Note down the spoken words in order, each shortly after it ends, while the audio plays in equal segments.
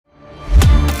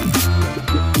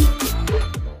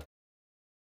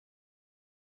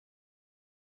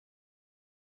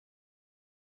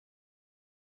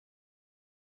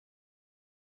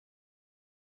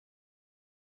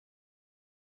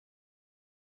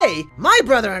Today, my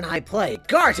brother and I play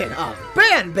Garten of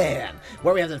Ban,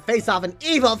 where we have to face off an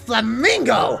evil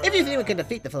flamingo. If you think we can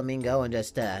defeat the flamingo and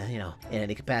just, you know, in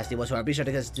any capacity whatsoever, be sure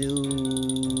to just do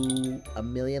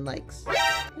 1,000,000 likes. No,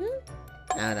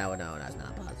 that's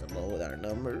not possible with our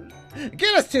numbers.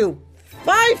 Get us to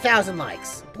 5,000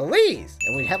 likes, please.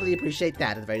 And we'd heavily appreciate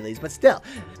that at the very least. But still,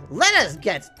 let us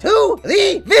get to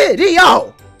the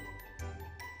video.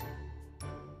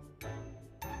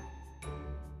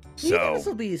 Do you think this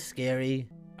will be scary?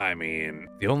 I mean,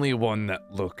 the only one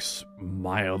that looks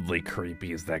mildly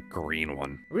creepy is that green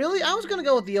one. Really? I was gonna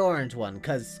go with the orange one,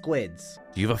 cause squids.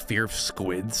 Do you have a fear of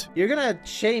squids? You're gonna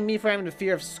shame me for having a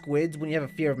fear of squids when you have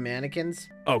a fear of mannequins?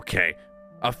 Okay,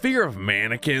 a fear of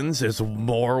mannequins is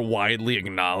more widely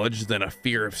acknowledged than a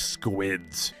fear of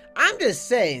squids. I'm just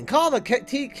saying, call the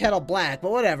tea kettle black,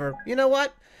 but whatever. You know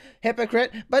what?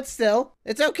 Hypocrite, but still,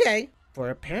 it's okay. For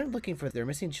a parent looking for their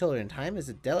missing children, time is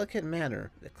a delicate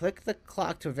matter. Click the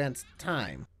clock to advance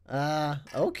time.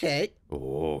 Okay.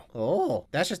 Oh,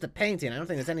 that's just a painting. I don't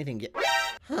think there's anything yet.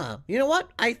 Huh. You know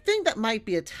what? I think that might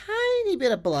be a tiny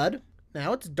bit of blood.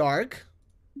 Now it's dark.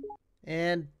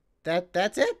 And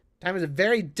that's it. Time is a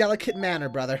very delicate manner,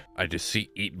 brother. I just see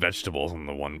eat vegetables on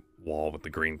the one wall with the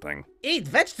green thing. Eat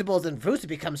vegetables and fruits to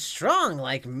become strong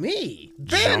like me.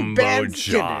 Jumbo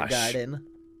Josh. Kindergarten.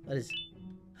 What is...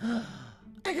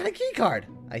 I got a key card,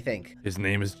 I think. His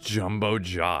name is Jumbo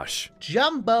Josh.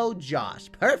 Jumbo Josh.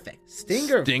 Perfect.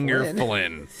 Stinger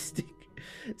Flynn.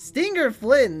 Stinger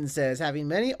Flynn says, having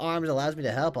many arms allows me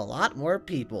to help a lot more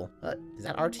people. Is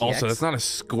that RTX? Also, that's not a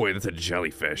squid, it's a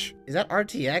jellyfish. Is that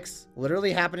RTX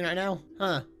literally happening right now?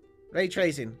 Huh. Ray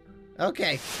tracing.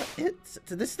 Okay.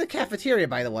 So this is the cafeteria,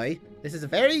 by the way. This is a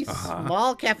very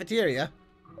small cafeteria.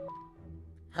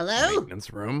 Hello?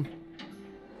 Maintenance room.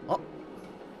 Oh.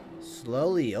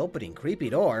 Slowly opening creepy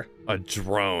door. A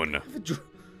drone. Can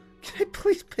I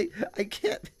please pay? I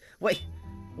can't. Wait.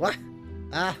 What?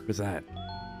 What's that?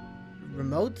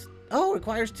 Remote? Oh,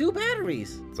 requires 2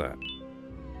 batteries. What's that?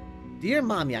 Dear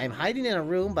Mommy, I'm hiding in a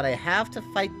room, but I have to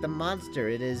fight the monster.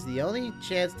 It is the only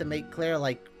chance to make Claire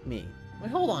like me.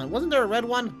 Wait, hold on. Wasn't there a red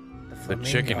one? The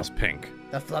chicken is pink.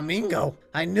 The flamingo.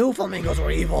 I knew flamingos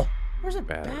were evil. Where's a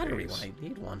battery when I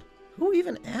need one? Who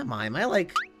even am I? Am I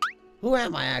like... Who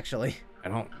am I, actually? I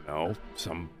don't know.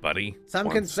 Somebody. Some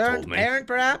concerned parent,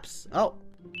 perhaps? Oh.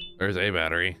 There's a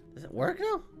battery. Does it work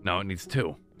now? No, it needs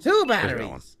 2. 2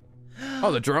 batteries.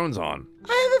 Oh, the drone's on.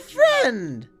 I have a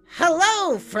friend.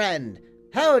 Hello, friend.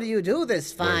 How do you do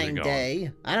this fine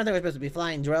day? I don't think we're supposed to be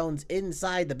flying drones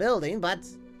inside the building, but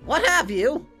what have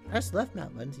you? Press left mouse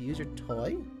button to use your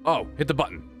toy. Oh, hit the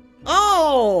button.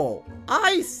 Oh,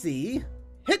 I see.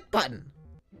 Hit button.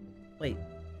 Wait,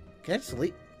 can I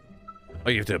delete? Oh,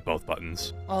 you have to hit both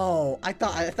buttons. Oh, I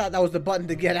thought that was the button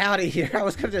to get out of here. I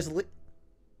was gonna just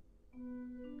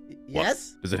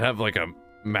Yes? What? Does it have like a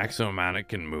maximum amount it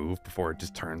can move before it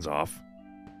just turns off?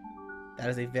 That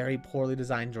is a very poorly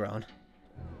designed drone.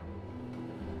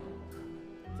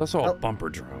 It's also a bumper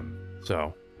drone.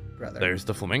 So, there's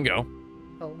the flamingo.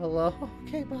 Oh, hello.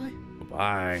 Okay, bye.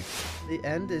 Bye. The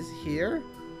end is here.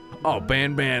 Oh,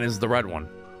 Ban is the red one.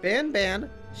 Ban,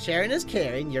 sharing is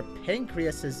caring, your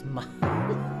pancreas is mine.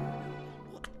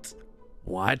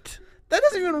 What? That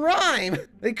doesn't even rhyme.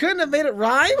 They couldn't have made it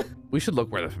rhyme? We should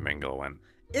look where the flamingo went.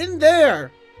 In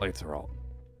there. Lights are all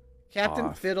Captain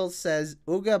off. Fiddle says,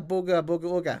 ooga booga booga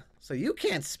ooga. So you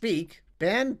can't speak.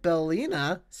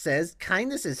 Bellina says,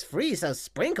 kindness is free, so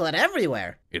sprinkle it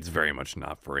everywhere. It's very much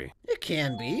not free. It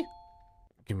can be.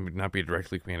 It can not be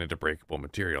directly painted to breakable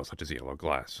materials such as yellow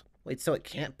glass. Wait, so it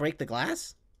can't break the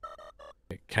glass?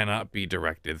 It cannot be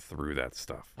directed through that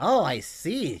stuff. Oh, I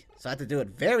see. So I have to do it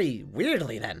very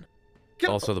weirdly then.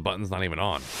 Also, the button's not even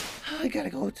on. I gotta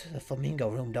go to the flamingo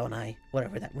room, don't I?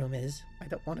 Whatever that room is. I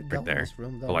don't want to go in this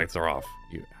room, though. The lights are off.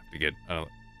 You have to get...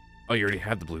 oh, you already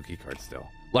had the blue key card still.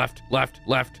 Left.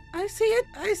 I see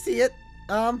it.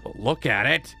 Look at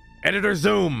it. Editor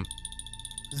zoom.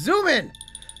 Zoom in.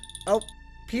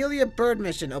 Opelia Bird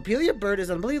mission. Opelia Bird is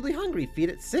unbelievably hungry. Feed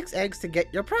it 6 eggs to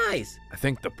get your prize. I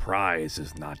think the prize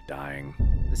is not dying.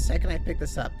 The second I pick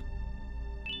this up.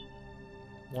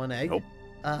 1 egg. Nope.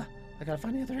 I gotta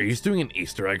find the other. Are you doing an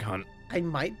Easter egg hunt? I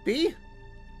might be.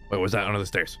 Wait, was that under the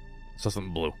stairs? Saw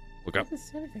something blue. Look up. I didn't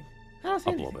see anything. I don't see Up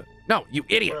anything. a little bit. No, you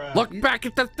idiot. Look back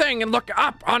at the thing and look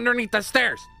up underneath the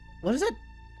stairs. What does it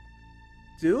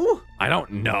do? I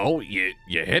don't know. You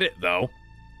hit it, though.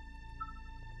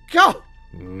 Go!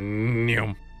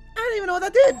 Nyum. I don't even know what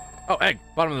that did. Oh, egg.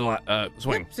 Bottom of the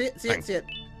swing. Yep, see it.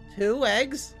 2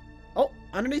 eggs. Oh,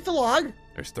 underneath the log.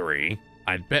 There's 3.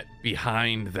 I'd bet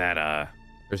behind that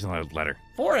There's another letter.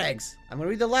 4 eggs. I'm gonna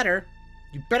read the letter.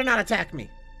 You better not attack me.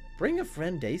 Bring a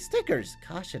friend day stickers.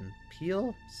 Caution,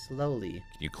 peel slowly.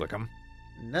 Can you click them?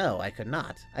 No, I could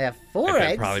not. I have 4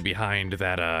 eggs. Probably behind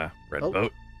that red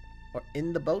boat. Or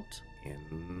in the boat.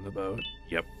 In the boat.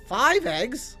 Yep. 5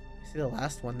 eggs. I see the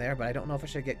last one there, but I don't know if I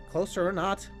should get closer or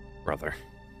not. Brother.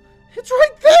 It's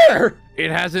right there!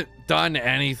 It hasn't done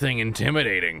anything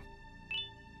intimidating.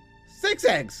 6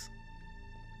 eggs.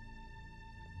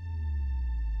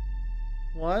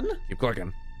 1. Keep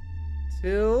clicking.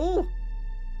 2.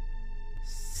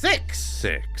 6.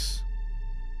 6.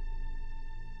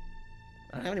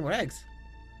 I don't have any more eggs.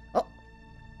 Oh.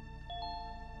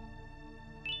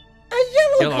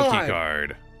 A yellow card. Key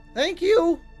card. Thank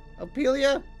you,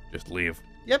 Ophelia. Just leave.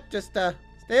 Yep, just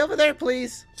stay over there,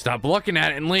 please. Stop looking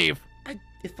at it and leave.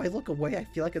 If I look away, I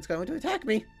feel like it's going to attack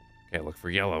me. Okay, look for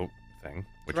yellow thing.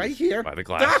 Which right is here. By the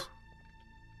glass. Ah!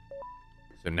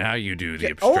 So now you do the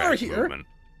Get over abstract here. movement.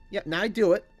 Yep, now I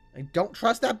do it. I don't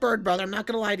trust that bird, brother. I'm not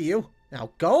going to lie to you. Now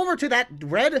go over to that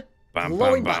red Bum,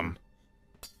 glowing bum, button. bum.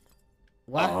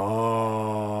 What?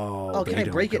 Oh, Can I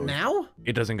break it now?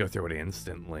 It doesn't go through it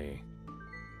instantly.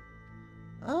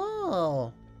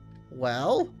 Oh.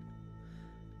 Well.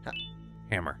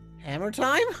 Hammer. Hammer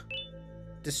time?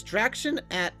 Distraction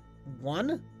at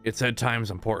 1? It said time's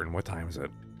important. What time is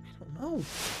it? I don't know.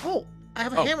 Oh, I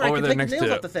have a Oh, hammer. I over can there take the next nails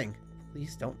to- off the thing.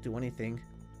 Please don't do anything.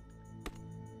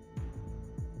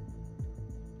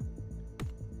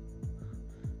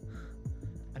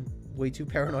 I'm way too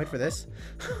paranoid for this.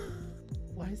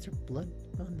 Why is there blood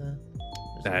on the...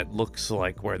 That looks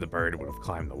like where the bird would have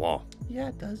climbed the wall. Yeah,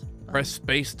 it does. Press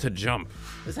space to jump.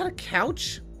 Is that a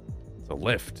couch? It's a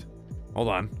lift. Hold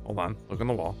on. Hold on. Look on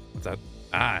the wall. What's that?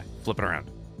 Ah, flip it around.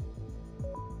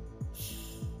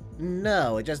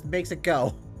 No, it just makes it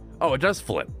go. Oh, it does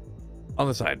flip. On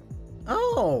the side.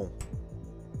 Oh.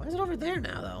 Why is it over there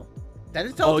now, though? That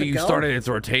is told Oh, to you go? started its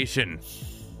rotation.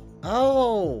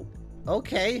 Oh.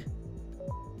 Okay.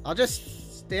 I'll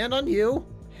just stand on you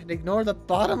and ignore the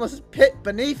bottomless pit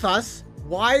beneath us.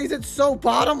 Why is it so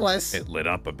bottomless? It lit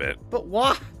up a bit. But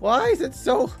why? Why is it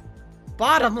so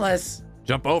bottomless?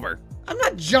 Jump over. I'm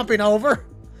not jumping over.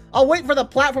 I'll wait for the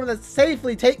platform to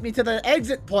safely take me to the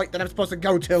exit point that I'm supposed to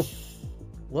go to.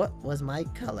 What was my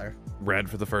color? Red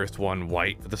for the first one,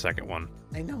 white for the second one.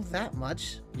 I know that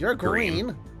much. You're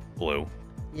green. Blue,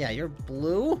 Yeah, you're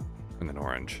blue. and then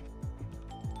orange.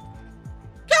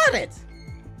 Got it.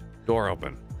 Door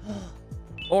open.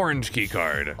 Orange key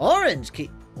card. Orange key.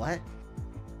 What?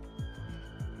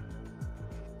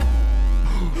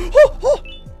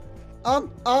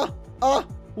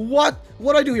 What?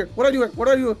 What do I do here? What do I do here? What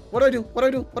do I do? What do I do? What do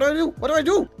I do? What do I do? What do I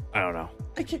do? I don't know.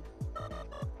 I can't.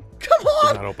 Come It's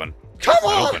on! not open. Come It's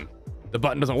not on! open. The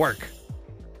button doesn't work.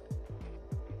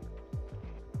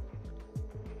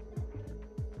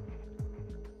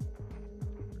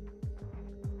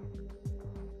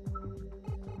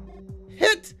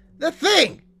 Hit the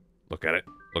thing! Look at it.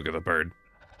 Look at the bird.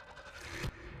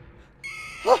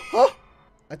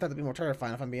 I thought that'd be more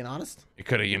terrifying if I'm being honest. It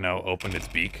could have, you know, opened its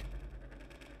beak.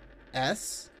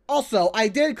 S. Also, I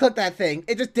did click that thing.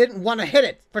 It just didn't want to hit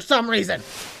it for some reason.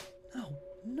 No,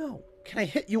 no. Can I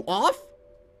hit you off?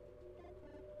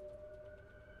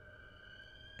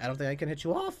 I don't think I can hit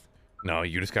you off. No,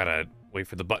 you just gotta wait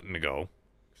for the button to go.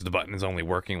 Because the button is only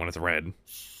working when it's red.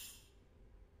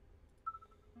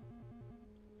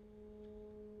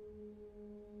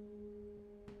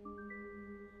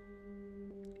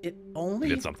 It only...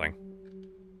 You did something.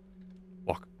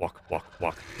 Walk, walk, walk,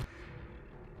 walk.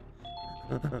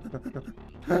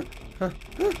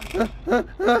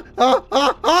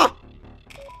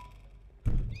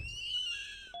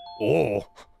 Oh,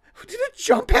 Did it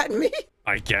jump at me?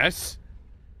 I guess.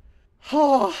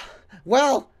 Oh,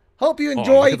 well, hope you look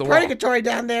enjoy at the wall. Purgatory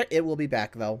down there. It will be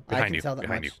back, though. I Behind can you, tell that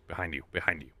behind much. you, behind you,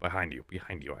 behind you, behind you,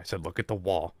 behind you. I said, look at the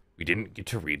wall. We didn't get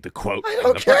to read the quote. I from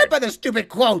don't the care bird. about the stupid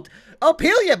quote.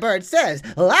 Ophelia Bird says,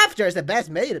 laughter is the best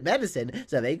medicine,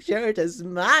 so make sure to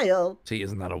smile. See,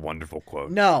 isn't that a wonderful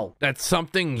quote? No, That's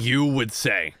something you would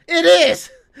say. it is.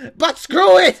 But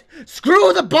screw it.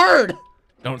 Screw the bird.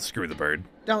 Don't screw the bird.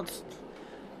 Don't.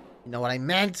 You know what I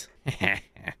meant? I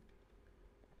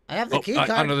have the Oh, key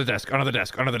card. under the desk, under the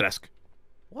desk, under the desk.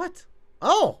 What?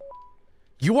 Oh,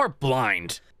 You are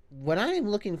blind. when I'm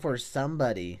looking for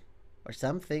somebody or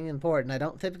something important, I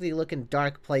don't typically look in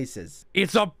dark places.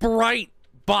 It's a bright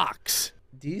box.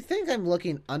 Do you think I'm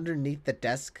looking underneath the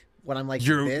desk when I'm like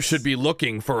You this? should be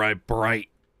looking for a bright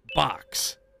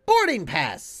box. Boarding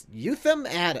pass.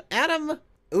 Adam.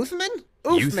 Uthman?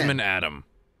 Youthman Adam.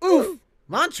 Oof.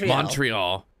 Montreal.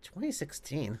 Montreal.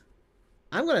 2016.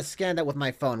 I'm gonna scan that with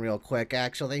my phone real quick,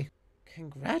 actually.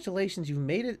 Congratulations, you've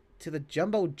made it to the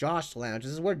Jumbo Josh Lounge.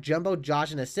 This is where Jumbo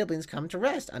Josh and his siblings come to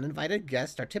rest. Uninvited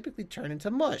guests are typically turned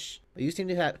into mush. But you seem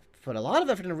to have put a lot of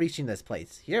effort into reaching this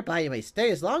place. Hereby you may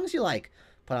stay as long as you like.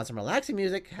 Put on some relaxing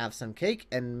music, have some cake,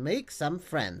 and make some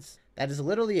friends. That is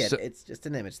literally it. It's just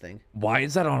an image thing. Why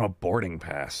is that on a boarding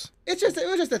pass? It was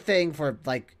just a thing for,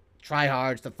 like,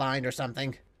 tryhards to find or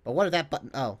something. But what is that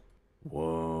button? Oh.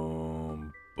 Whoa.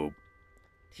 Boop.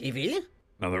 TV?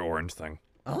 Another orange thing.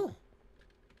 Oh.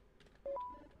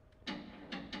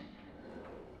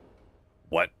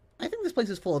 What? I think this place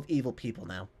is full of evil people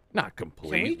now. Not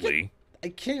completely. I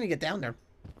can't even get down there.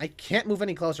 I can't move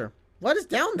any closer. What is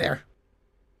down there?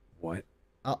 What?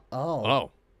 Oh.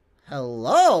 Oh.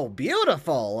 Hello,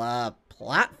 beautiful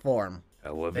platform.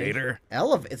 Elevator?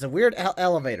 It's a weird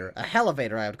elevator. A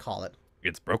elevator, I would call it.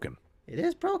 It's broken. It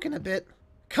is broken a bit.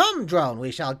 Come, drone,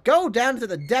 we shall go down to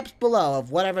the depths below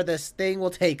of whatever this thing will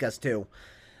take us to.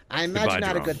 I imagine Goodbye,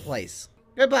 not drone. a good place.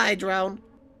 Goodbye, drone.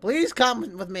 Please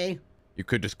come with me. You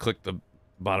could just click the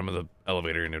bottom of the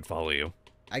elevator and it'd follow you.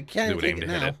 I can't would take aim it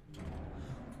to hit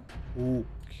now.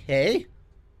 Okay.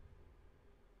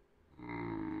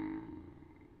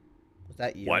 Was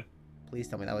that you? What? Please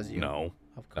tell me that was you. No,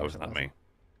 Of course that was it not me.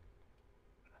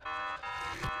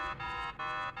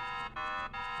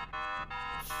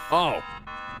 Oh.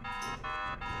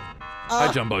 Hi,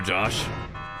 Jumbo Josh.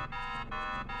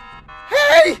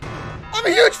 Hey! I'm a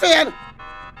huge fan!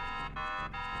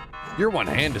 Your one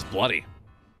hand is bloody.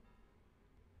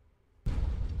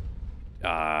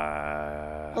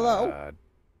 Hello?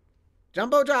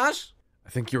 Jumbo Josh? I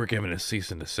think you were given a cease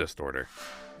and desist order.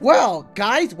 Well,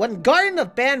 guys, when Garten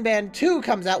of Ban 2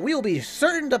 comes out, we will be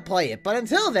certain to play it. But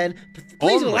until then,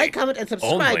 please Only. like, comment, and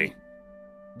subscribe. Only.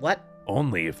 What?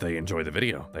 Only if they enjoy the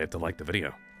video. They have to like the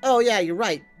video. Oh, yeah, you're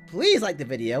right. Please like the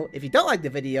video. If you don't like the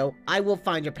video, I will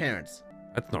find your parents.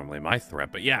 That's normally my threat,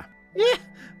 but yeah. Yeah,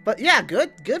 but yeah,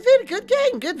 good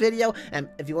game, good video. And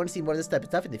if you want to see more of this type of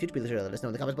stuff in the future, be sure to let us know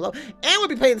in the comments below. And we'll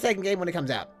be playing the second game when it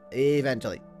comes out,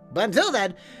 eventually. But until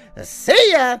then,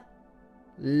 see ya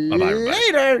Bye-bye, everybody.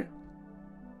 later.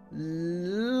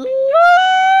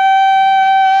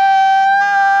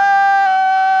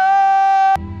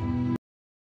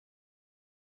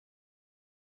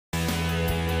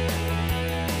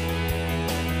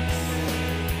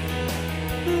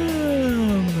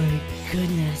 Oh my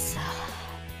goodness.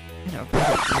 I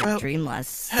had a really dream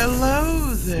last.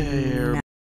 Hello there.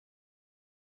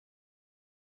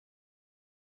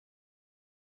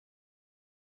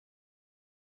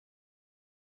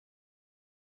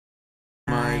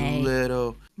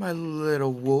 My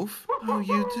little wolf. How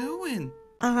you doing?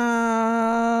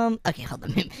 Okay, hold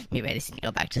on. Maybe I just need to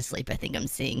go back to sleep. I think I'm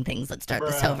seeing things. Let's start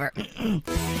this over.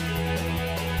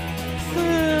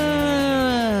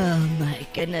 Oh my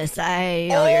goodness.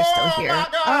 Oh, you're still here.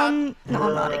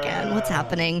 No, not again. What's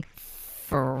happening?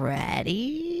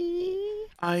 Freddy?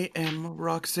 I am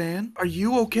Roxanne. Are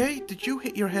you okay? Did you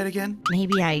hit your head again?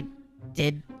 Maybe I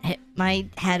did hit my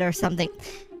head or something.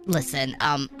 Listen,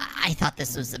 I thought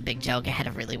this was a big joke. I had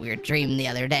a really weird dream the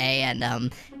other day, and,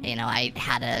 you know, I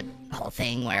had a whole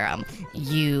thing where,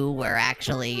 you were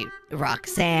actually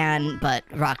Roxanne, but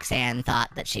Roxanne thought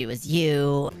that she was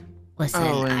you. Listen,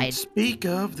 and speak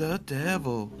of the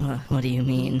devil. What do you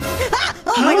mean?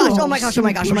 Oh my gosh, oh my gosh, oh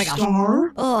my gosh, oh my gosh.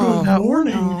 Superstar. Oh, Good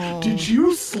morning. no. Did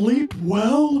you sleep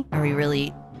well? Are we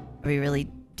really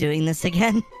doing this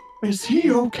again? Is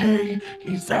he okay?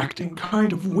 He's acting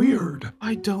kind of weird.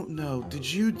 I don't know.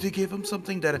 Did you give him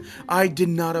something that I did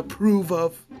not approve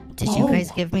of? Did you guys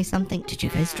give me something? Did you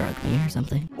guys drug me or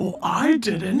something? Well, I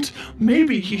didn't.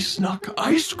 Maybe he snuck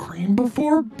ice cream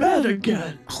before bed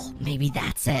again. Oh, maybe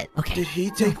that's it. Okay. Did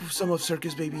he take some of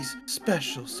Circus Baby's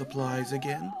special supplies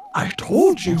again? I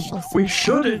told you we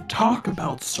shouldn't talk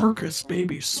about Circus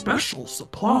Baby's special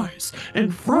supplies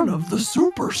in front of the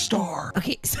superstar.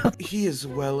 Okay, so He is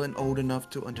well and old enough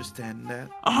to understand that.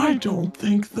 I don't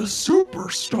think the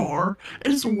superstar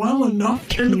is well enough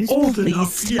can and you old please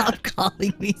enough stop yet.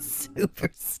 calling me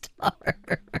superstar?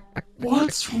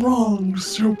 What's wrong,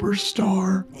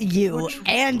 superstar? You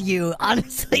and you.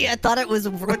 Honestly, I thought it was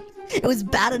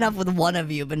bad enough with one of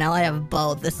you, but now I have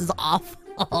both. This is awful.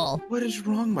 all. What is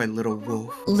wrong, my little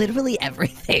wolf? Literally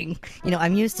everything. You know,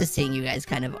 I'm used to seeing you guys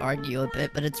kind of argue a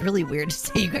bit, but it's really weird to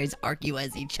see you guys argue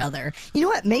as each other. You know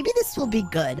what? Maybe this will be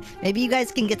good. Maybe you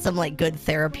guys can get some, like, good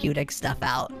therapeutic stuff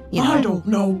out. You know? I don't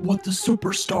know what the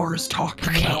superstar is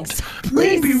talking about. So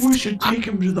Maybe please we should stop. take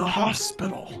him to the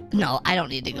hospital. No, I don't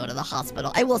need to go to the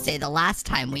hospital. I will say the last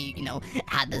time we,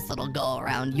 had this little go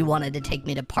around, you wanted to take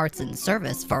me to parts and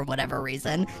service for whatever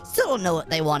reason. Still don't know what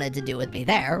they wanted to do with me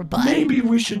there, but... Maybe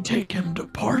we should take him to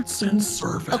parts and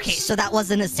service. Okay, so that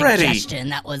wasn't a Freddy! suggestion.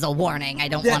 That was a warning. I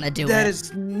don't want to do That it.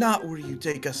 is not where you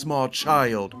take a small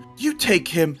child. You take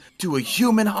him to a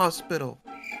human hospital.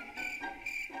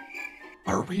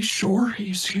 Are we sure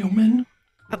he's human?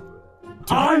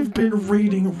 I've been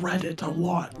reading Reddit a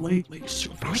lot lately,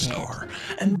 Superstar,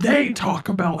 and they talk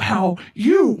about how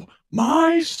you,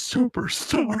 my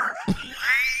superstar,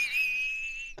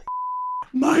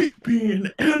 might be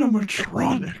an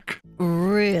animatronic.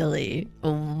 Really?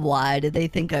 Why do they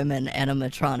think I'm an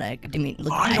animatronic? Do you mean,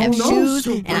 look, I don't have know, shoes,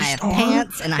 Superstar. and I have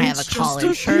pants, and I have a It's collared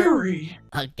just a shirt? theory.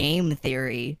 A game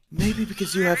theory. Maybe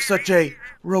because you have such a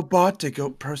robotic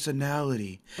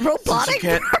personality. Robotic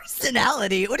can't-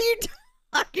 personality? What are you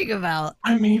talking about?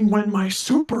 I mean, when my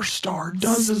superstar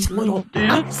does his little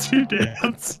dancey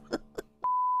dance,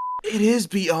 It is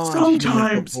beyond human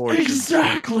sometimes, proportions.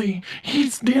 exactly, he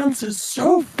dances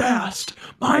so fast,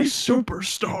 my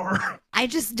superstar. I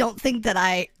just don't think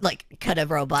that could a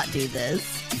robot do this?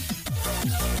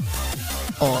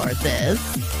 Or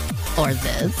this? Or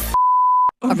this?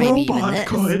 A Or maybe even robot this.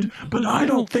 could, but I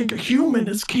don't think a human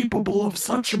is capable of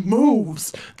such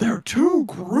moves. They're too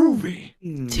groovy.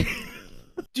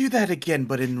 Do that again,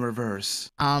 but in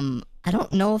reverse. I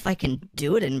don't know if I can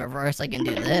do it in reverse. I can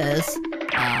do this.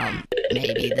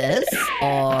 Maybe this.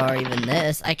 Or even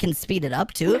this. I can speed it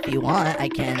up too if you want. I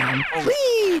can,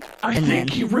 whee! I And think then-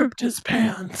 he ripped his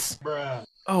pants.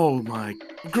 Oh my,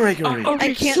 Gregory.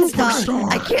 Okay, I can't stop.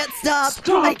 Superstar. I can't stop.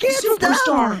 Stop, I can't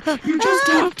Superstar. stop. You just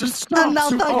have to stop. I'm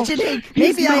malfunctioning.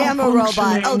 he's Maybe I am a robot.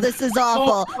 malfunctioning. Oh, this is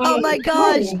awful. Oh my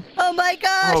gosh. Oh my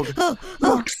gosh. Oh,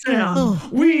 Roxanne, Oh.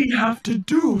 we have to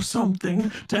do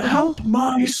something to help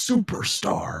my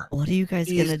superstar. What are you guys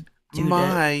He's gonna do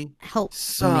my to help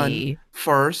son me?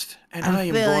 first, and I'm I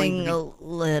am feeling going a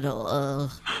little.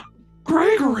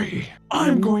 Gregory,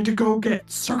 I'm going to go get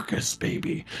Circus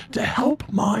Baby to help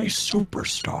my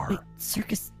superstar. Wait,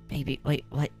 Circus Baby. Wait,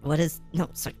 what is? No,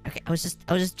 sorry. Okay, I was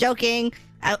just joking.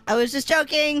 I was just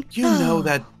joking. You know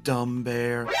that dumb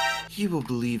bear. He will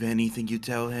believe anything you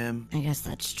tell him. I guess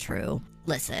that's true.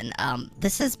 Listen,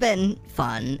 this has been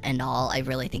fun and all. I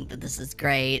really think that this is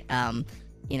great.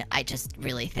 I just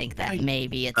really think that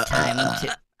maybe it's time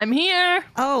to. I'm here.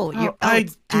 Oh, you're. I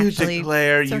it's do actually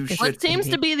declare you Circus should. What seems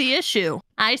to be the issue?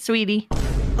 Hi, sweetie.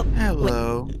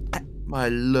 Hello, my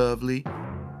lovely.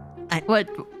 What?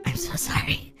 I'm so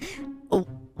sorry. Oh,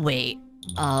 wait.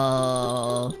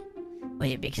 Oh.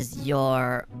 Wait, because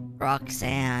you're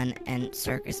Roxanne and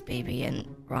Circus Baby and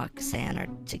Roxanne are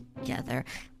together.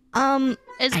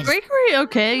 Is I- Gregory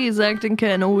okay? He's acting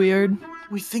kind of weird.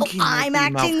 We think he I'm might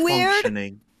be acting weird?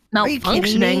 malfunctioning. Are you kidding me?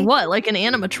 Malfunctioning? What? Like an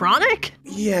animatronic?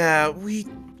 Yeah, we're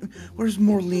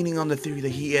more leaning on the theory that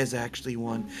he is actually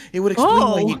one. It would explain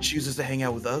why he Oh. chooses to hang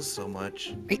out with us so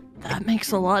much. That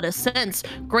makes a lot of sense.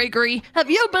 Gregory, have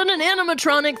you been an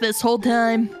animatronic this whole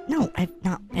time? No, I've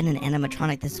not been an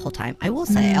animatronic this whole time. I will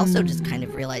say, I also just kind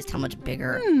of realized how much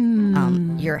bigger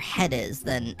your head is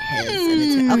than his.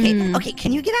 And it's, okay,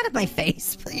 can you get out of my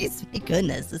face, please? My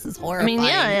goodness, this is I horrifying. mean,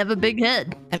 yeah, I have a big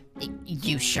head.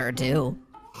 You sure do.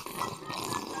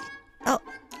 Oh,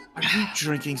 Are you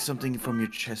drinking something from your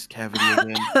chest cavity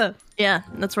again? Yeah,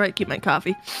 that's right. Keep my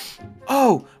coffee.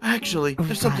 Oh, actually,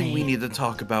 there's something we Right. need to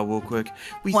talk about real quick.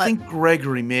 We What? think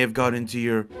Gregory may have got into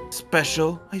your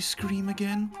special ice cream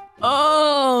again.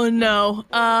 Oh no.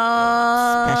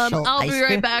 special I'll ice be right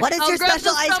cream. back. What is I'll your grab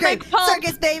special the ice cream? stomach pump.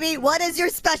 Circus Baby, what is your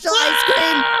special ice cream?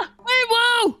 Ah! Wait,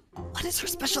 whoa! What is her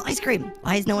special ice cream?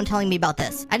 Why is no one telling me about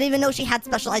this? I didn't even know she had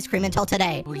special ice cream until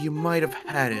today. Well, you might have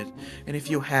had it, and if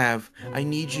you have, I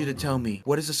need you to tell me,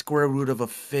 what is the square root of a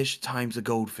fish times a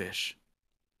goldfish?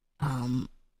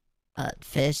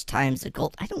 Fish times a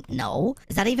gold. I don't know.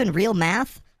 Is that even real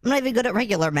math? I'm not even good at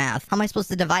regular math. How am I supposed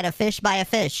to divide a fish by a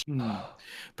fish?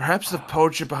 Perhaps the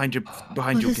poacher behind you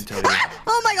can tell you.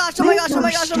 Oh my gosh, oh my gosh, oh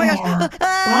my gosh, oh my gosh. Superstar,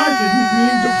 I didn't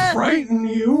mean to frighten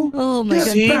you. Oh my Get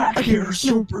god. See? back here,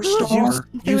 superstar.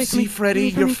 You see, Freddy,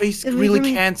 your face really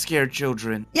can scare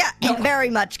children. Yeah, it very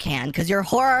much can, because you're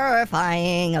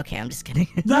horrifying. Okay, I'm just kidding.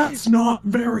 That's not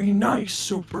very nice,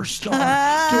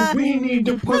 superstar. Do we need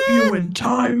to put you in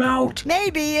timeout?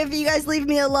 Maybe if you guys leave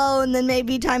me alone, then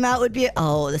maybe timeout would be.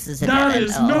 Oh, this is a That dead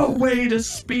is end. no Oh. way to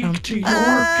speak to your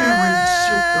parents,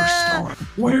 superstar.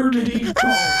 Where did he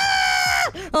go?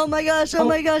 Oh my gosh, oh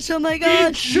my gosh, oh my He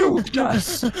gosh. juked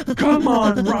us. Come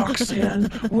on, Roxanne.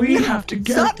 We have to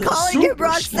get Stop the calling him superstar.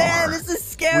 Roxanne. This is We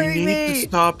scaring need to me.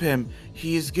 stop him.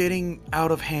 He is getting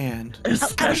out of hand.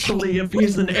 Especially if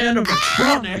he's an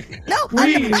animatronic. No,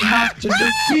 We have to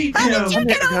defeat How did you him.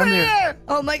 get over Come here. here?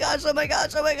 Oh my gosh, oh my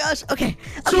gosh, oh my gosh. Okay.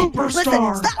 Superstar.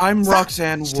 Listen, stop. I'm Stop.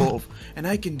 Roxanne Wolf, and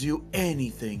I can do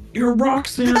anything. You're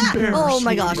Roxanne Bear. Oh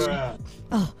my gosh. sweetie.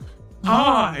 Oh,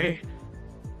 I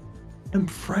am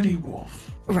Freddy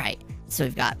Wolf. right. So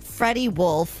we've got Freddy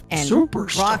Wolf and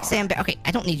Superstar. Roxanne Bear. Okay,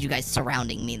 I don't need you guys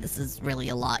surrounding me. This is really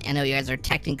a lot. I know you guys are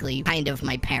technically kind of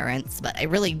my parents, but I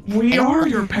really We I don't are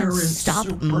want- your parents, Stop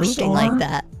superstar. moving like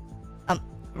that.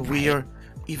 We are,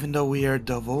 even though we are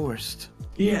divorced.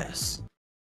 Yes.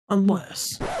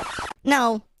 Unless.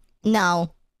 No,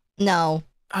 no, no.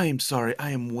 I am sorry, I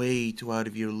am way too out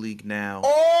of your league now.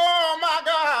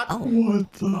 Oh,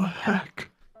 What the heck?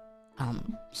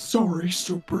 um, Sorry,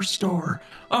 superstar.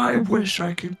 I wish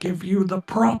I could give you the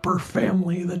proper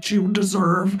family that you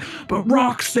deserve, but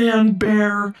Roxanne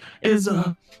Bear is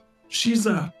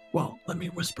well, let me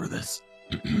whisper this.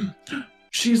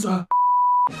 She's a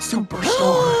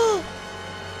superstar.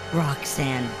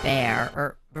 Roxanne Bear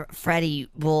or Freddy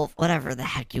Wolf, whatever the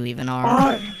heck you even are.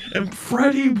 I am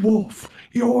Freddy Wolf,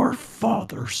 your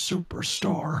father,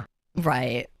 superstar.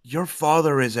 Right. Your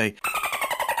father is a...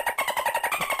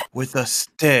 with a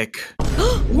stick.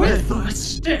 With a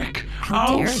stick.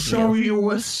 I'll dare show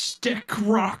you a stick,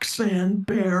 Roxanne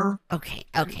Bear. Okay,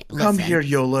 okay. Come Listen. here,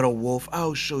 you little wolf.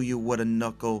 I'll show you what a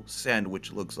knuckle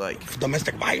sandwich looks like.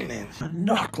 Domestic violence. A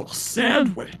knuckle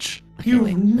sandwich. Okay, You've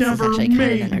wait, this is never actually kind of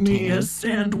made me entertaining. a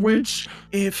sandwich.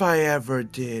 If I ever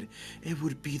did, it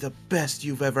would be the best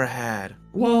you've ever had.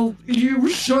 Well, you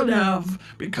should have,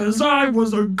 because I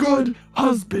was a good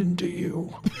husband to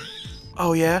you.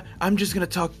 Oh yeah? I'm just gonna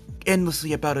talk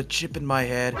endlessly about a chip in my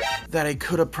head that I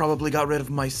could have probably got rid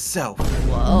of myself.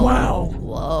 Whoa. Wow.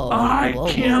 Whoa. I whoa,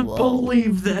 can't whoa.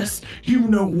 believe this. You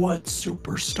know what,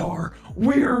 superstar?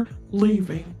 We're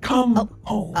leaving. Come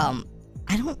home.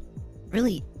 I don't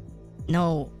really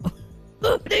know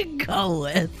who to go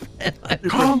with.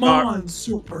 Come on,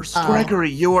 superstar. Gregory,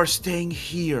 you are staying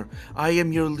here. I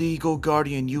am your legal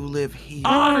guardian. You live here.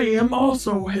 I am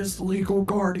also his legal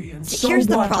guardian. So Here's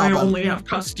the what? I problem. only have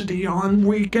custody on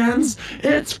weekends.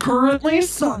 It's currently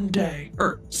Sunday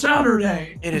or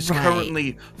Saturday. It is Right.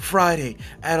 currently Friday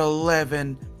at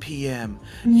 11 p.m.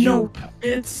 Nope,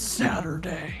 it's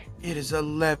Saturday. It is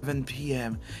 11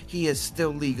 p.m. He is still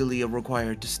legally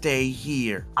required to stay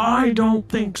here. I don't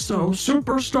think so.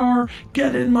 Superstar,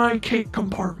 get in my cake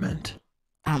compartment.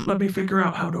 Let me figure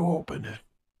out how to open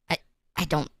it. I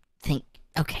don't think.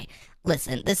 Okay,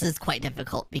 listen, this is quite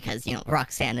difficult because, you know,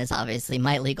 Roxanne is obviously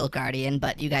my legal guardian,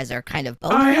 but you guys are kind of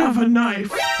both. I have a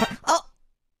knife. Oh!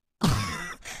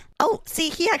 Oh, see,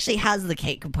 he actually has the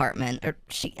cake compartment. Or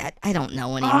she, I don't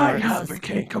know anymore. I This have is- a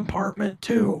cake compartment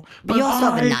too. But you also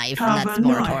have a I knife, have and that's a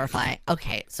more knife. horrifying.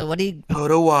 Okay, so what do you. So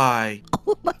do I.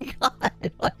 Oh my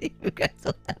god, why do you guys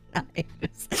all have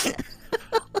knives?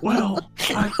 Well,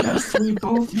 I guess we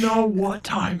both know what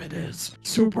time it is.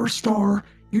 Superstar,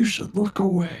 you should look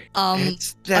away.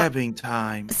 It's stabbing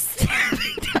time.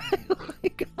 Stabbing time. Oh my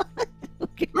god.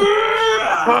 Okay.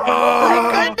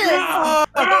 Oh my goodness.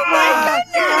 Oh my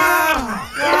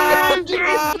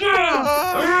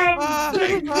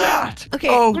Take that! Okay,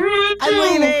 Oh,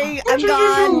 I'm leaving. I'm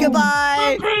gone.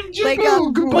 Goodbye. Wake up.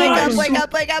 Wake up. Wake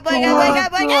up. Wake up. Wake up. Wake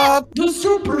up. Wake up. The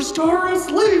superstar is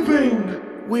leaving!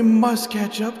 we must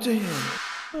catch up to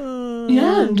him.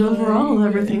 Yeah, and overall,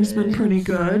 everything's been pretty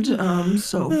good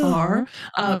so far.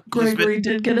 Gregory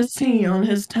did get a C on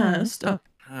his test.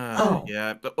 Oh.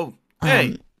 Yeah. Oh,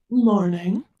 hey.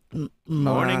 Morning.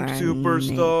 Morning,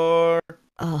 superstar.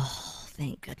 Oh,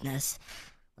 thank goodness.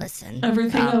 Listen.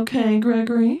 Everything okay,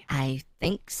 Gregory? I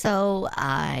think so.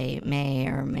 I may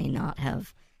or may not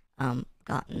have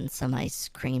gotten some ice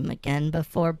cream again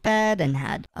before bed and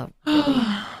had a really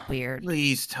weird.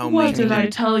 Please tell me. What did I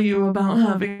tell you about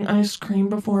having ice cream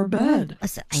before bed?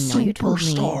 Listen, I know you told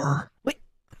me. Superstar.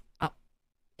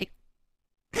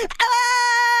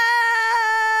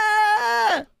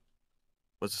 Ah!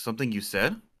 Was it something you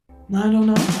said? I don't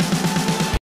know.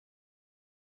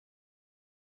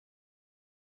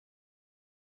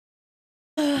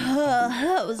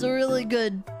 That was a really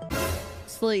good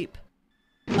sleep.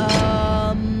 Where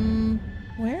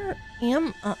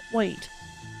am wait.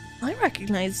 I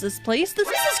recognize this place. This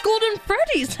is Golden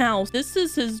Freddy's house. This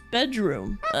is his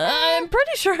bedroom. I'm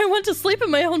pretty sure I went to sleep in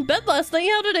my own bed last night.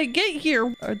 How did I get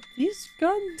here? Are these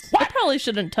guns? I probably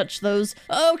shouldn't touch those.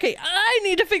 Okay, I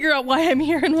need to figure out why I'm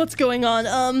here and what's going on.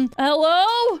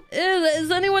 Hello? Is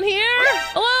anyone here?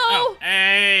 Hello? Oh,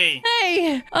 hey.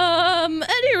 Hey,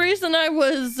 any reason I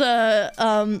was,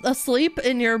 asleep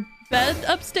in your bed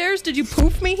upstairs? Did you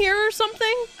poof me here or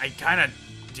something? I kinda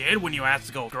did when you asked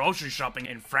to go grocery shopping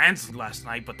in France last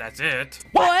night, but that's it.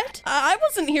 What? I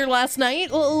wasn't here last night.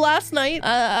 Last night,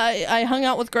 I hung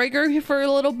out with Gregory for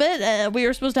a little bit. We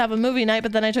were supposed to have a movie night,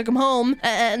 but then I took him home.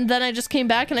 And then I just came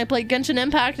back and I played Genshin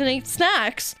Impact and ate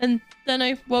snacks. And then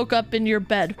I woke up in your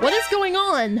bed. What is going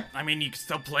on? I mean, you can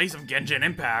still play some Genshin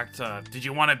Impact. Did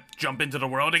you want to jump into the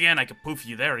world again? I could poof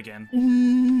you there again.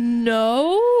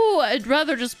 No, I'd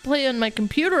rather just play on my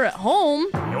computer at home.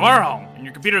 You are home, and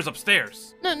your computer's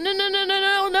upstairs. No.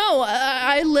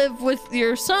 I live with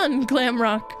your son,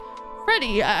 Glamrock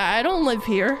Freddy. I don't live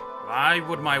here. Why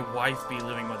would my wife be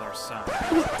living with our son?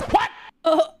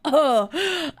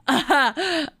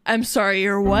 I'm sorry,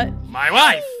 you're what? My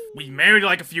wife! We married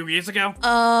like a few years ago?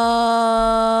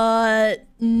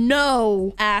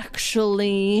 No,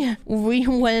 actually. We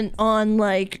went on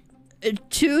like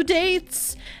 2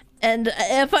 dates. And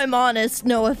if I'm honest,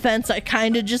 no offense, I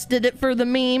kind of just did it for the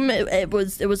meme. It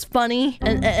was funny.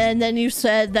 And then you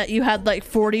said that you had like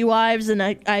 40 wives, and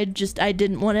I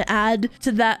didn't want to add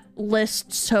to that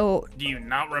list, so... Do you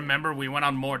not remember we went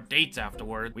on more dates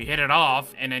afterward? We hit it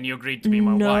off, and then you agreed to be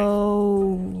my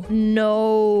wife.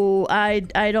 No, I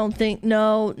don't think...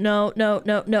 No.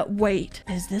 Wait,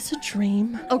 is this a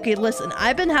dream? Okay, listen,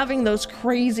 I've been having those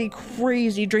crazy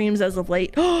dreams as of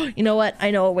late. You know what?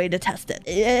 I know a way to test it.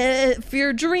 If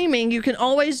you're dreaming, you can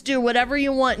always do whatever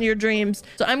you want in your dreams.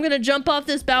 So I'm gonna jump off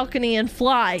this balcony and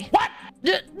fly. What?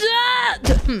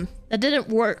 That didn't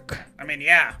work. I mean,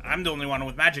 yeah, I'm the only one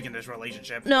with magic in this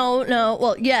relationship. No.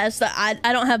 Well, yes, I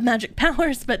don't have magic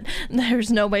powers, but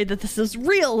there's no way that this is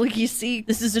real. You see,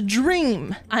 this is a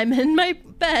dream. I'm in my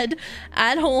bed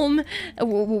at home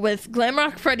with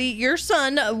Glamrock Freddy, your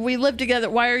son. We live together.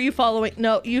 Why are you following?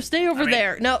 No, you stay over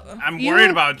there. No, I'm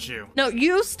worried about you. No,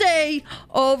 you stay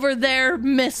over there,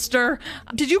 mister.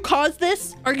 Did you cause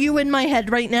this? Are you in my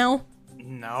head right now?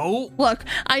 No. Look,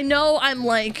 I know I'm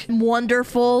like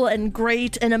wonderful and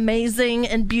great and amazing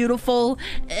and beautiful,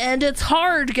 and it's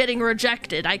hard getting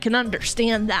rejected. I can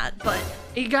understand that, but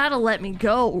you gotta let me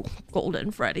go,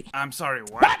 Golden Freddy. I'm sorry,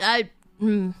 what?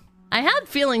 I had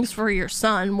feelings for your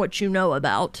son, which you know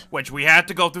about. Which we had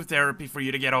to go through therapy for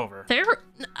you to get over.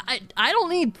 I don't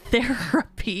need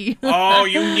therapy. Oh,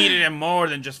 you needed it more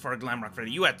than just for a Glamrock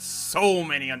Freddy. You had so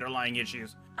many underlying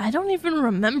issues. I don't even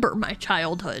remember my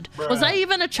childhood. Bruh. Was I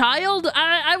even a child?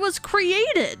 I was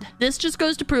created. This just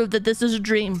goes to prove that this is a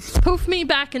dream. Poof me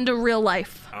back into real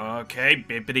life. Okay,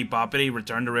 bippity boppity,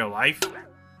 return to real life.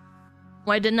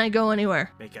 Why didn't I go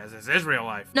anywhere? Because this is real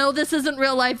life. No, this isn't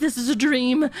real life. This is a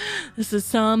dream. This is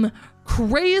some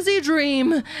crazy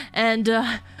dream. And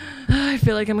I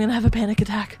feel like I'm gonna have a panic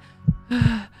attack.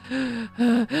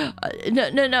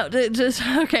 No, just,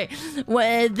 okay.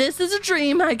 Well, this is a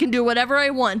dream. I can do whatever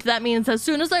I want. That means as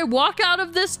soon as I walk out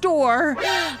of this door,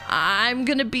 I'm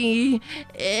gonna be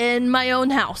in my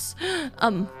own house.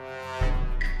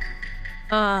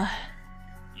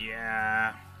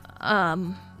 Yeah.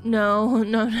 No.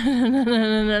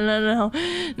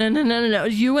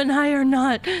 You and I are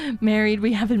not married.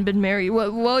 We haven't been married.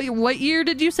 What year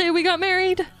did you say we got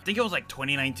married? I think it was like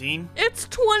 2019. It's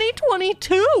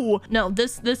 2022. No,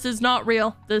 this is not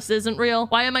real. This isn't real.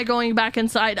 Why am I going back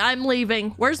inside? I'm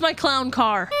leaving. Where's my clown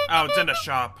car? Oh, it's in the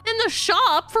shop. In the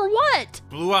shop? For what?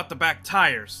 Blew out the back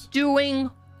tires.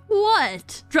 Doing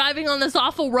what? Driving on this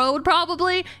awful road,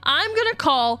 probably? I'm gonna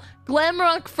call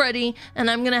Glamrock Freddy,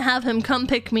 and I'm gonna have him come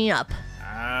pick me up.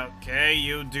 Okay,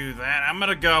 you do that. I'm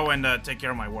gonna go and take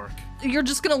care of my work. You're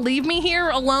just gonna leave me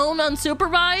here alone,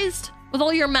 unsupervised? With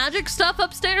all your magic stuff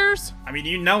upstairs? I mean,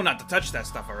 you know not to touch that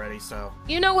stuff already, so...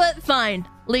 You know what? Fine.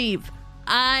 Leave.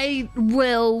 I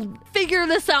will figure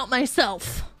this out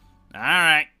myself.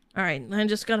 Alright. Alright, I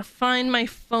just gotta find my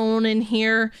phone in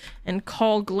here and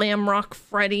call Glamrock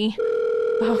Freddy.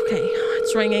 Okay,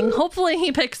 it's ringing. Hopefully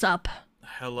he picks up.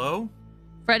 Hello?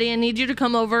 Freddy, I need you to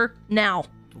come over now.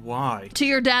 Why? To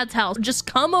your dad's house. Just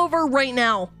come over right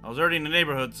now. I was already in the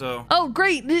neighborhood, so. Oh,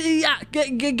 great. Yeah,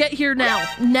 get here now.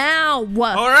 Now.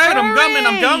 What? All right,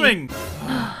 I'm coming.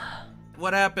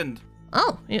 What happened?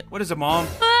 Oh. Yeah. What is it, Mom?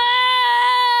 Ah!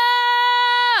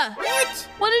 What?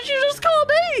 What did you just call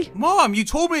me? Mom, you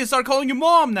told me to start calling you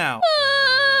Mom now.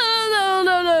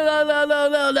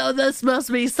 No. This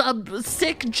must be some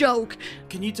sick joke.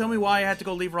 Can you tell me why I had to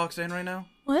go leave Roxanne right now?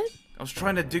 What? I was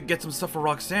trying to get some stuff for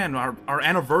Roxanne. Our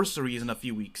anniversary is in a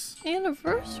few weeks.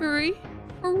 Anniversary?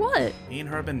 For what? Me and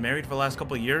her have been married for the last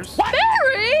couple of years.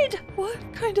 Married? What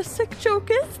kind of sick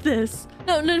joke is this?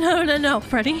 No.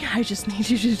 Freddy, I just need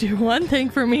you to do one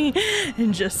thing for me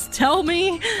and just tell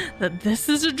me that this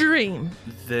is a dream.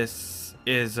 This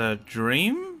is a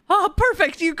dream? Oh,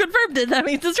 perfect! You confirmed it. That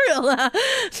means it's real.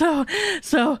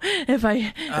 So if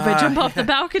I jump off the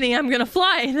balcony, I'm gonna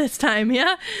fly this time.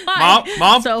 Yeah.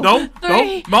 Mom, so, no,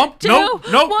 Mom, 2, no,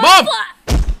 1, Mom!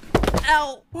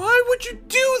 Ow! Why would you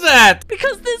do that?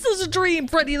 Because this is a dream,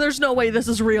 Freddy. There's no way this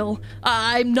is real.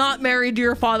 I'm not married to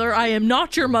your father. I am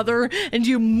not your mother, and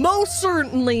you most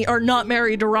certainly are not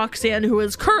married to Roxanne, who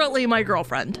is currently my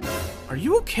girlfriend. Are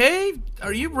you okay?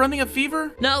 Are you running a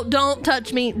fever? No, don't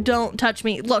touch me. Don't touch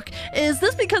me. Look, is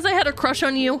this because I had a crush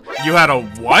on you? You had a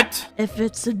what? If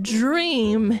it's a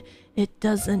dream, it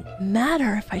doesn't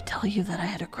matter if I tell you that I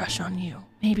had a crush on you.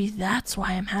 Maybe that's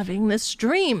why I'm having this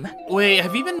dream. Wait,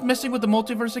 have you been messing with the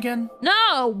multiverse again?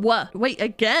 No, what? Wait,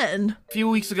 again? A few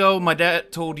weeks ago, my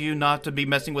dad told you not to be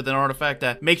messing with an artifact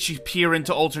that makes you peer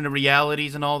into alternate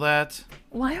realities and all that.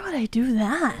 Why would I do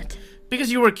that? Because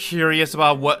you were curious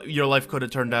about what your life could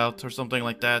have turned out or something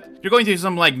like that. You're going through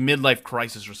some like midlife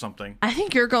crisis or something. I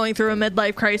think you're going through a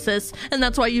midlife crisis, and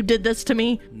that's why you did this to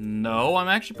me. No, I'm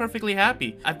actually perfectly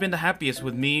happy. I've been the happiest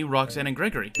with me, Roxanne, and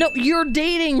Gregory. No, you're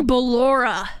dating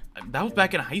Ballora. That was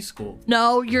back in high school.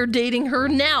 No, you're dating her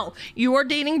now. You are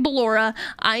dating Ballora,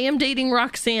 I am dating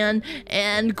Roxanne,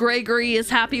 and Gregory is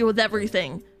happy with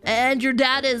everything. And your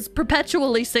dad is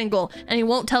perpetually single, and he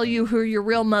won't tell you who your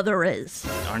real mother is.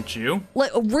 Aren't you? Like,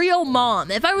 real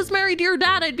mom. If I was married to your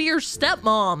dad, I'd be your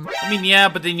stepmom. I mean, yeah,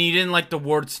 but then you didn't like the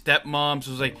word stepmom, so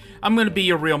it was like, I'm gonna be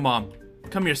your real mom.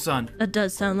 Come here, son. That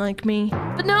does sound like me.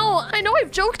 But no, I know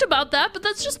I've joked about that, but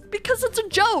that's just because it's a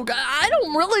joke. I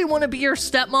don't really want to be your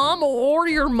stepmom or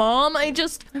your mom. I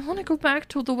want to go back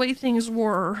to the way things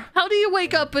were. How do you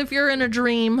wake up if you're in a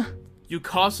dream? You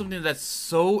cause something that's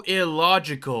so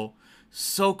illogical,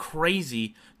 so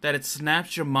crazy, that it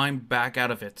snaps your mind back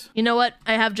out of it. You know what?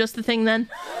 I have just the thing then.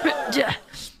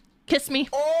 Kiss me.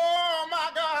 Oh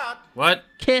my god! What?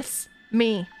 Kiss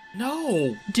me.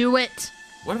 No. Do it.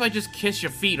 What if I just kiss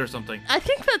your feet or something? I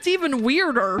think that's even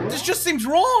weirder. This just seems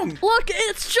wrong. Look,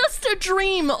 it's just a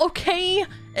dream, okay?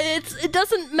 It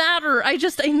doesn't matter. I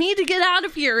need to get out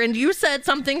of here. And you said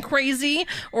something crazy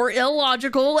or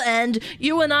illogical, and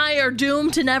you and I are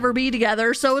doomed to never be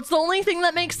together. So it's the only thing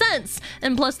that makes sense.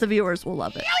 And plus the viewers will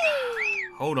love it.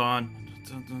 Hold on.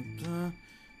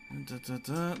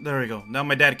 There we go. Now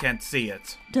my dad can't see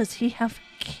it. Does he have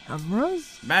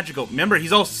cameras? Magical. Remember,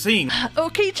 he's all seeing.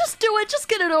 Okay, just do it. Just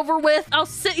get it over with. I'll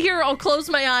sit here. I'll close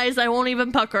my eyes. I won't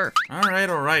even pucker. All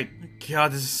right.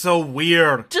 God, this is so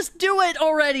weird. Just do it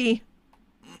already.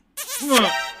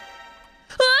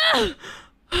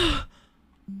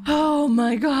 Oh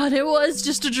my god, it was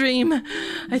just a dream.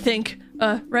 I think.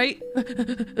 Right?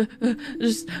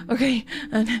 Just, okay.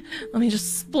 And let me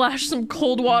just splash some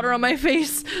cold water on my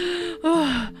face.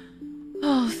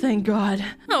 Oh, thank God.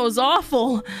 That was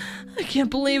awful. I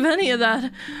can't believe any of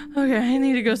that. Okay, I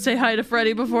need to go say hi to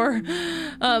Freddy before.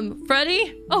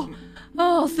 Freddy?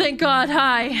 Oh, thank God.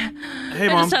 Hi. Hey,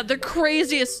 Mom. I just had the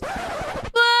craziest.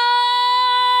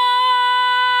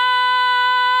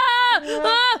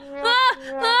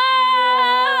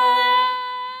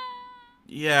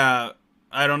 Yeah,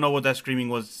 I don't know what that screaming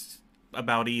was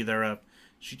about either.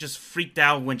 She just freaked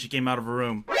out when she came out of her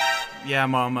room. Yeah,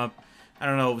 Mom, I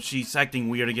don't know, she's acting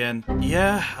weird again.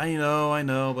 Yeah, I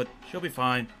know, but she'll be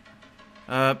fine.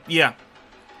 Yeah.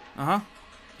 Uh-huh.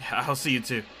 Yeah, I'll see you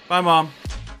too. Bye, Mom.